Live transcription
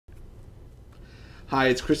Hi,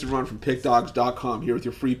 it's Chris and Ron from PickDawgz.com here with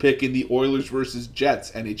your free pick in the Oilers versus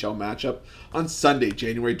Jets NHL matchup on Sunday,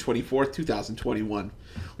 January 24th, 2021.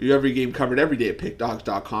 We have every game covered every day at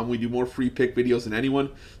PickDawgz.com. We do more free pick videos than anyone,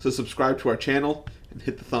 so subscribe to our channel and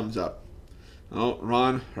hit the thumbs up. Oh,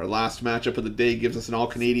 Ron, our last matchup of the day gives us an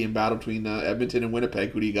all-Canadian battle between Edmonton and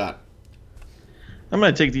Winnipeg. Who do you got? I'm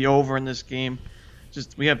going to take the over in this game.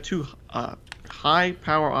 We have two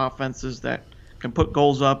high-power offenses that can put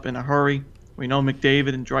goals up in a hurry. We know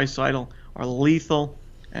McDavid and Draisaitl are lethal,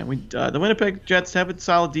 and the Winnipeg Jets have a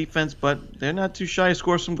solid defense, but they're not too shy to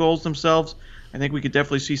score some goals themselves. I think we could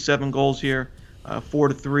definitely see 7 goals here.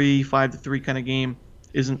 4-3, 5-3 kind of game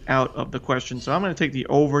isn't out of the question. So I'm going to take the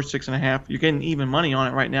over 6.5. You're getting even money on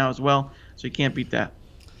it right now as well, so you can't beat that.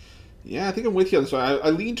 Yeah, I think I'm with you on this one. I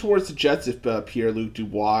lean towards the Jets if Pierre-Luc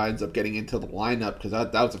Dubois ends up getting into the lineup, because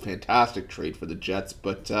that was a fantastic trade for the Jets.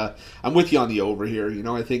 But I'm with you on the over here.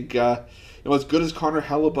 I think as good as Connor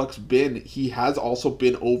Hellebuck's been, he has also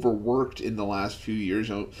been overworked in the last few years.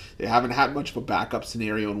 They haven't had much of a backup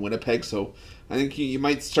scenario in Winnipeg, so I think you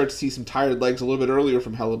might start to see some tired legs a little bit earlier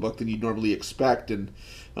from Hellebuck than you'd normally expect. And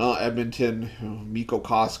Edmonton, Mikko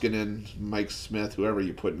Koskinen, Mike Smith, whoever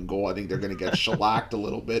you put in goal, I think they're going to get shellacked a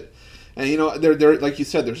little bit. And they're like you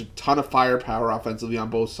said, there's a ton of firepower offensively on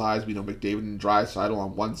both sides. We know McDavid and Draisaitl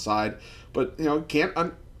on one side, but can't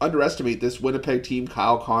underestimate this Winnipeg team.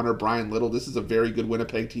 Kyle Connor, Brian Little. This is a very good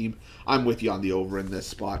Winnipeg team. I'm with you on the over in this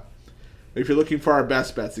spot. If you're looking for our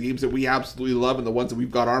best bets, the games that we absolutely love and the ones that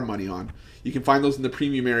we've got our money on, you can find those in the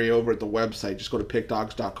premium area over at the website. Just go to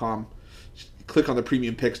pickdawgz.com. Click on the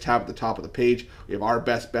premium picks tab at the top of the page. We have our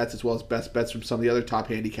best bets as well as best bets from some of the other top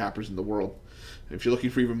handicappers in the world. If you're looking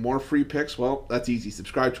for even more free picks, well, that's easy.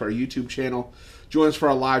 Subscribe to our YouTube channel. Join us for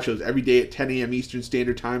our live shows every day at 10 a.m. Eastern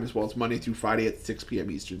Standard Time, as well as Monday through Friday at 6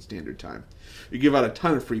 p.m. Eastern Standard Time. We give out a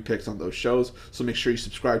ton of free picks on those shows, so make sure you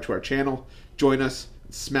subscribe to our channel, join us,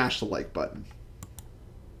 and smash the like button.